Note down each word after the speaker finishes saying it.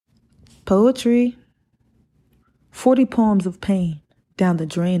Poetry. 40 poems of pain down the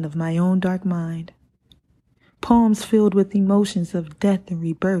drain of my own dark mind. Poems filled with emotions of death and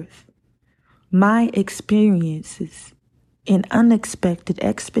rebirth. My experiences and unexpected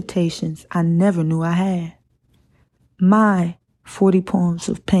expectations I never knew I had. My 40 poems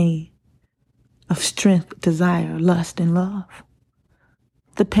of pain, of strength, desire, lust, and love.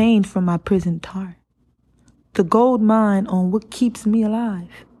 The pain from my prisoned heart. The gold mine on what keeps me alive.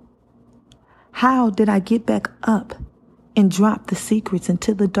 How did I get back up and drop the secrets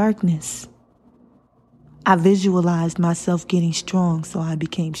into the darkness? I visualized myself getting strong, so I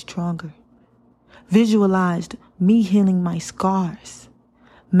became stronger. Visualized me healing my scars.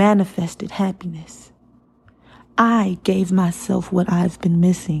 Manifested happiness. I gave myself what I've been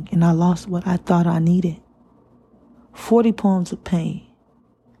missing, and I lost what I thought I needed. 40 poems of pain.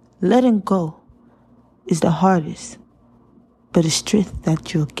 Letting go is the hardest, but it's strength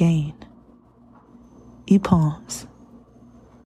that you'll gain. E-poems.